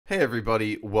Hey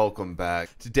everybody, welcome back.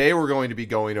 Today we're going to be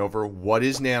going over what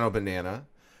is Nano Banana,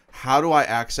 how do I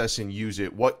access and use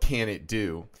it, what can it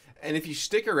do? And if you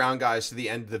stick around guys to the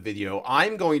end of the video,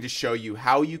 I'm going to show you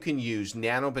how you can use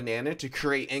Nano Banana to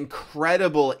create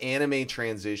incredible anime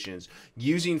transitions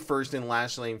using first and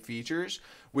last name features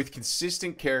with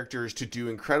consistent characters to do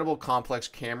incredible complex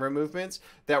camera movements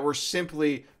that were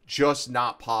simply just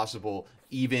not possible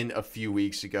even a few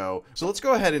weeks ago. So let's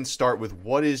go ahead and start with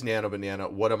what is Nano Banana?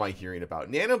 What am I hearing about?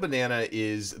 Nano Banana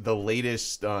is the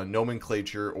latest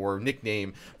nomenclature or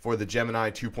nickname for the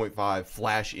Gemini 2.5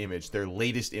 Flash image, their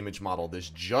latest image model. This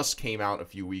just came out a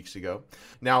few weeks ago.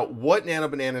 Now, what Nano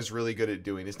Banana is really good at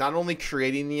doing is not only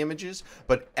creating the images,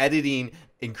 but editing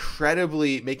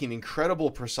making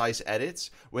incredible precise edits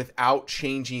without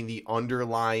changing the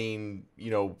underlying,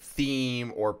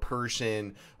 theme or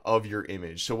person of your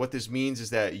image. So what this means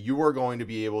is that you are going to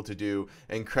be able to do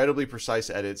incredibly precise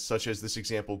edits, such as this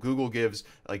example Google gives,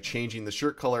 like changing the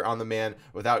shirt color on the man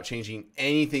without changing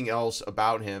anything else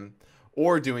about him,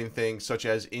 or doing things such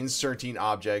as inserting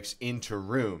objects into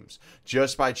rooms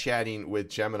just by chatting with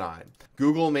Gemini.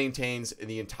 Google maintains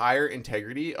the entire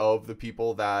integrity of the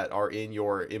people that are in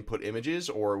your input images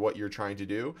or what you're trying to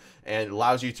do, and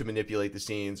allows you to manipulate the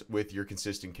scenes with your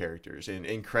consistent characters, and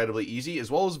incredibly easy,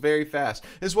 as well as very fast,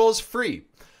 as well as free.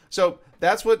 So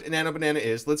that's what Nano Banana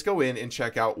is. Let's go in and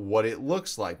check out what it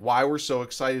looks like, why we're so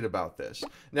excited about this.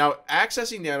 Now,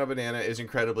 accessing Nano Banana is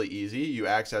incredibly easy. You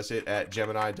access it at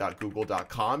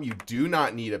gemini.google.com. You do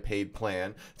not need a paid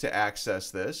plan to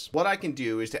access this. What I can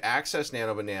do is to access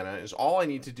Nano Banana is all I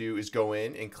need to do is go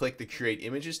in and click the Create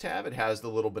Images tab. It has the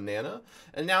little banana.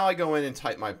 And now I go in and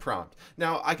type my prompt.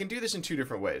 Now, I can do this in two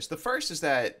different ways. The first is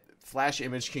that Flash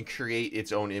Image can create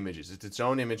its own images. It's its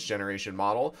own image generation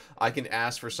model. I can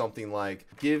ask for something like,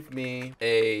 give me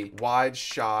a wide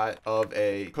shot of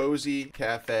a cozy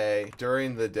cafe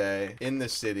during the day in the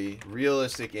city,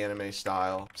 realistic anime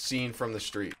style, scene from the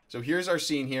street. So here's our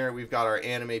scene here. We've got our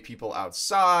anime people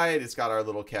outside. It's got our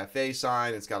little cafe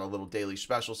sign. It's got a little daily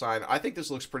special sign. I think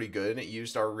this looks pretty good, and it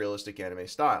used our realistic anime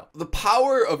style. The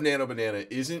power of Nano Banana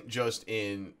isn't just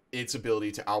in its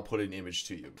ability to output an image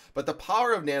to you, but the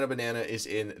power of Nano Banana is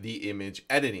in the image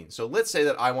editing. So let's say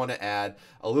that I want to add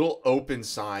a little open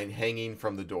sign hanging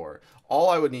from the door. All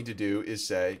I would need to do is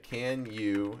say, can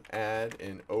you add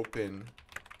an open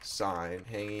sign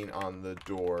hanging on the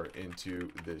door into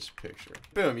this picture?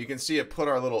 Boom, you can see it put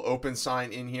our little open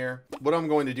sign in here. What I'm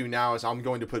going to do now is I'm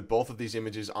going to put both of these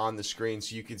images on the screen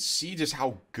so you can see just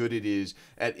how good it is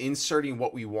at inserting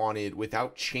what we wanted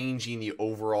without changing the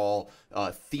overall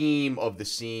theme of the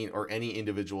scene or any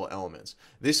individual elements.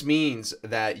 This means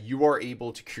that you are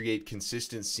able to create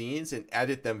consistent scenes and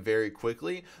edit them very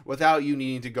quickly without you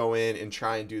needing to go in and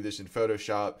try and do this in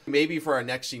Photoshop. Maybe for our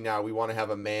next scene now, we want to have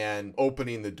a man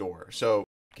opening the door. So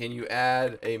can you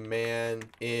add a man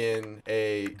in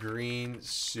a green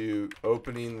suit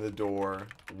opening the door,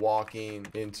 walking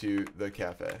into the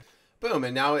cafe? Boom,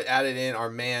 and now it added in our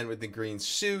man with the green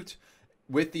suit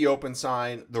with the open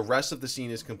sign. The rest of the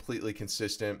scene is completely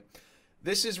consistent.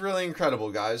 This is really incredible,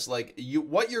 guys. Like,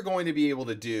 what you're going to be able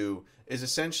to do is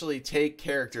essentially take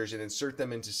characters and insert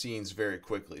them into scenes very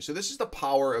quickly. So this is the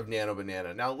power of Nano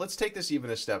Banana. Now let's take this even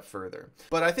a step further.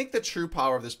 But I think the true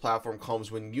power of this platform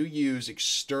comes when you use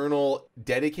external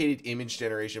dedicated image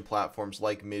generation platforms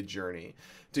like Midjourney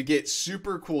to get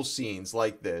super cool scenes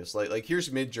like this. Like here's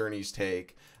Midjourney's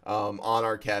take on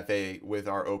our cafe with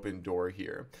our open door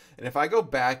here. And if I go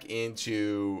back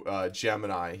into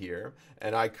Gemini here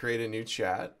and I create a new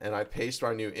chat and I paste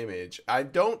our new image, I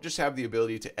don't just have the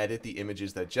ability to edit the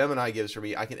images that Gemini gives for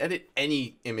me. I can edit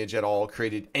any image at all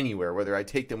created anywhere, whether I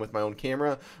take them with my own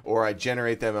camera or I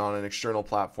generate them on an external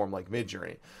platform like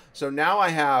Midjourney. So now I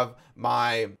have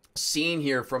my scene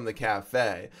here from the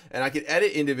cafe, and I could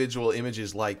edit individual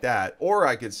images like that, or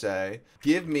I could say,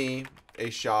 give me a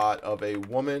shot of a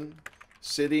woman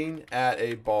sitting at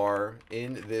a bar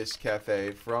in this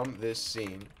cafe from this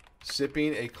scene,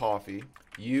 sipping a coffee,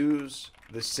 use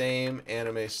the same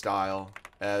anime style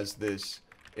as this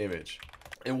image.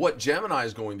 And what Gemini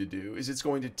is going to do is it's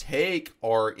going to take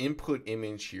our input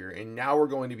image here, and now we're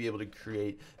going to be able to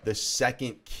create the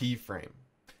second keyframe.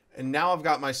 And now I've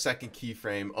got my second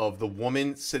keyframe of the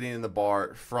woman sitting in the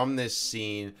bar from this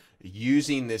scene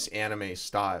using this anime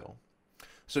style.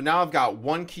 So now I've got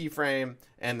one keyframe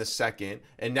and the second,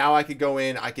 and now I could go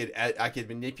in, I could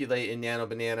manipulate in Nano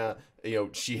Banana.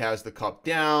 She has the cup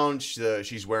down,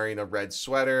 she's wearing a red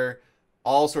sweater,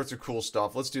 all sorts of cool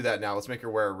stuff. Let's do that now. Let's make her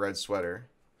wear a red sweater.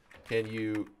 Can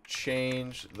you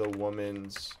change the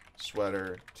woman's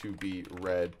sweater to be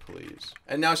red, please?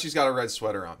 And now she's got a red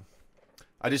sweater on.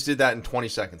 I just did that in 20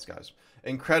 seconds, guys.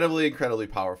 Incredibly, incredibly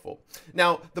powerful.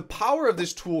 Now, the power of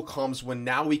this tool comes when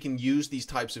now we can use these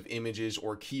types of images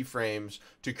or keyframes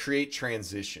to create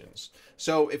transitions.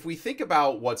 So if we think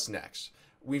about what's next,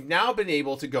 we've now been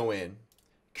able to go in,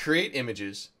 create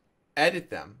images,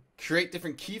 edit them, create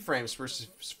different keyframes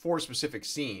for specific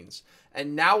scenes.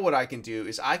 And now what I can do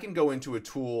is I can go into a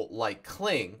tool like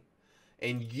Kling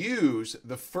and use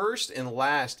the first and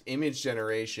last image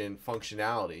generation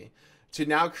functionality to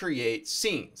now create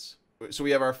scenes. So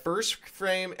we have our first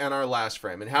frame and our last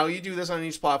frame. And how you do this on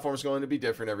each platform is going to be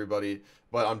different, everybody.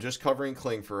 But I'm just covering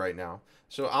Kling for right now.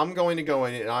 So I'm going to go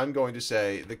in and I'm going to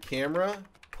say the camera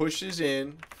pushes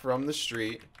in from the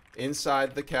street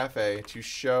inside the cafe to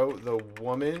show the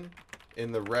woman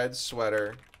in the red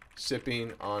sweater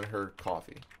sipping on her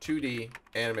coffee. 2D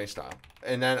anime style.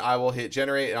 And then I will hit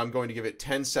generate and I'm going to give it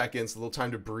 10 seconds, a little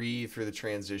time to breathe through the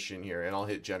transition here, and I'll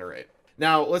hit generate.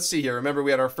 Now, let's see here. Remember,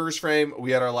 we had our first frame,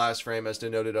 we had our last frame as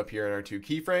denoted up here in our two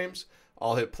keyframes.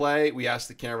 I'll hit play. We asked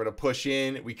the camera to push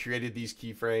in. We created these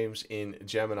keyframes in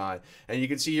Gemini. And you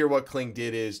can see here what Kling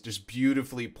did is just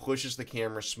beautifully pushes the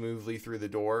camera smoothly through the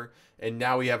door. And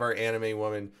now we have our anime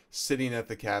woman sitting at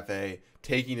the cafe,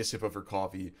 taking a sip of her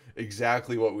coffee.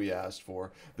 Exactly what we asked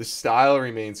for. The style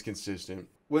remains consistent.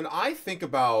 When I think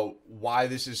about why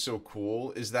this is so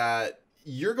cool is that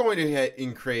you're going to hit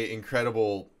and create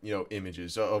incredible,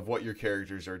 images of what your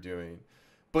characters are doing.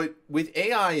 But with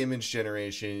AI image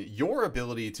generation, your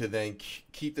ability to then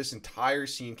keep this entire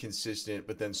scene consistent,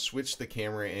 but then switch the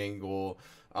camera angle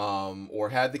or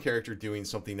have the character doing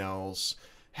something else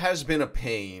has been a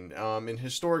pain. And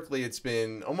historically, it's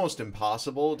been almost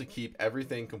impossible to keep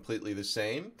everything completely the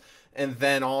same. And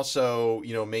then also,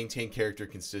 maintain character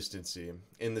consistency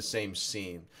in the same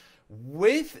scene.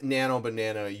 With Nano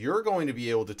Banana, you're going to be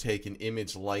able to take an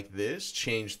image like this,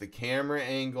 change the camera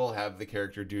angle, have the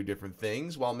character do different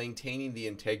things while maintaining the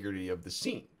integrity of the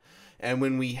scene. And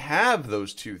when we have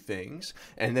those two things,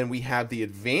 and then we have the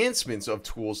advancements of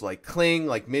tools like Kling,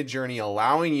 like Midjourney,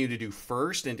 allowing you to do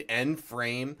first and end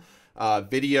frame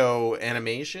video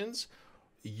animations,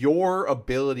 your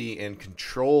ability and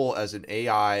control as an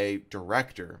AI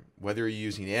director, whether you're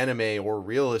using anime or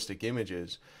realistic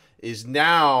images, is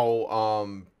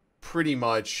now pretty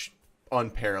much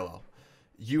unparalleled.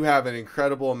 You have an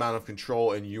incredible amount of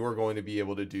control and you are going to be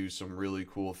able to do some really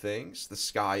cool things. The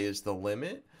sky is the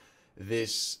limit.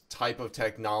 This type of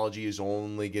technology is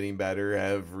only getting better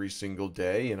every single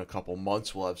day. In a couple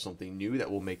months, we'll have something new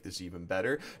that will make this even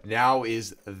better. Now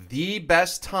is the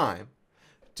best time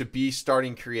to be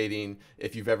starting creating.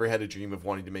 If you've ever had a dream of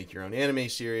wanting to make your own anime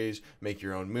series, make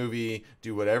your own movie,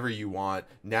 do whatever you want,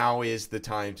 now is the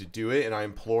time to do it. And I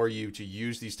implore you to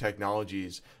use these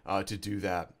technologies to do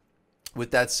that.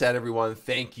 With that said, everyone,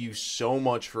 thank you so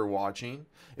much for watching.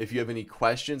 If you have any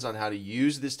questions on how to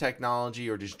use this technology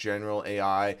or just general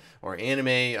AI or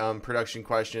anime production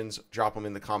questions, drop them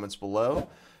in the comments below.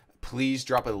 Please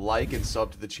drop a like and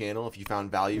sub to the channel if you found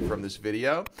value from this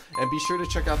video. And be sure to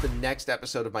check out the next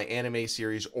episode of my anime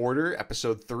series, Order.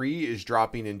 Episode 3 is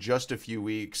dropping in just a few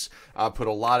weeks. I put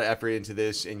a lot of effort into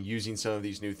this and using some of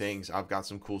these new things. I've got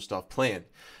some cool stuff planned.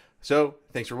 So,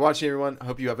 thanks for watching, everyone. I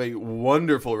hope you have a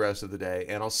wonderful rest of the day,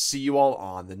 and I'll see you all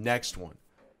on the next one.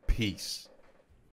 Peace.